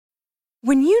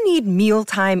When you need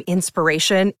mealtime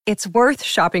inspiration, it's worth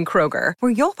shopping Kroger,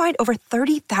 where you'll find over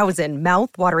 30,000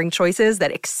 mouth-watering choices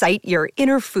that excite your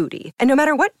inner foodie. And no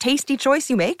matter what tasty choice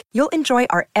you make, you'll enjoy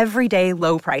our everyday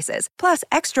low prices, plus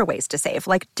extra ways to save,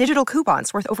 like digital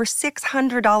coupons worth over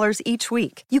 $600 each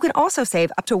week. You can also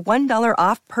save up to $1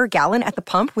 off per gallon at the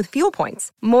pump with fuel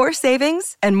points. More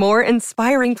savings and more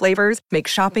inspiring flavors make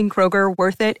shopping Kroger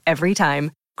worth it every time.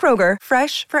 Kroger,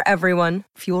 fresh for everyone.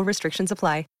 Fuel restrictions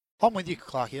apply. I'm with you,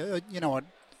 Clarkie. You know what?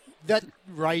 That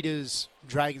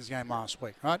Raiders-Dragons game last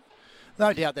week, right?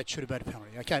 No doubt that should have been a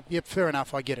penalty. Okay, yep, fair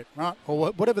enough, I get it, right? Or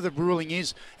whatever the ruling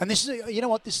is. And this is, you know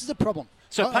what, this is the problem.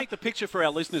 So paint the picture for our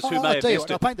listeners who may have missed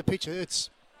it. I'll paint the picture. It's,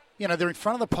 they're in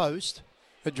front of the post,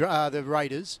 the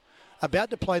Raiders, about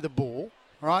to play the ball,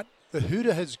 right? The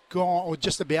hooter has gone, or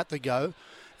just about to go,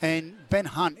 and Ben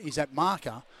Hunt is at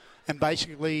marker and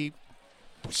basically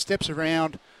steps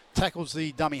around, tackles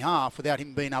the dummy half without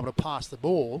him being able to pass the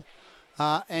ball,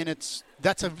 and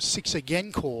that's a 6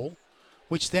 again call,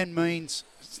 which then means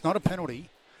it's not a penalty.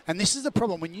 And this is the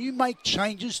problem. When you make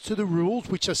changes to the rules,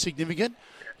 which are significant,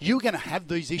 you're going to have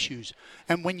these issues.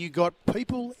 And when you got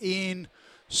people in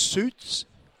suits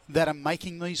that are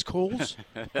making these calls,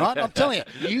 right? I'm telling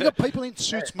you got people in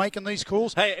suits making these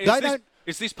calls. Hey,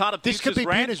 is this part of this could be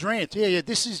Buter's rant? Yeah,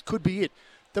 could be it.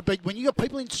 But when you got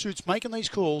people in suits making these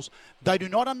calls, they do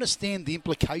not understand the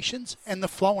implications and the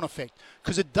flow-on effect,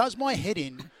 because it does my head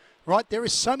in, right? There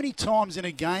is so many times in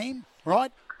a game, right,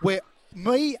 where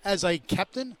me as a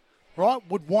captain, right,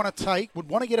 would want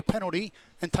to get a penalty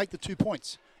and take the 2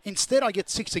 points. Instead, I get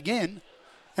 6 again,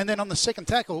 and then on the second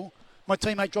tackle, my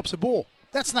teammate drops the ball.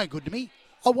 That's no good to me.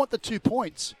 I want the 2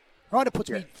 points. Right, it puts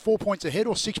me 4 points ahead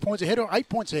or 6 points ahead or 8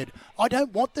 points ahead. I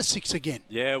don't want the 6 again.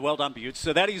 Yeah, well done, Butte.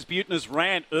 So that is Buettner's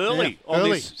rant early on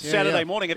this Saturday morning.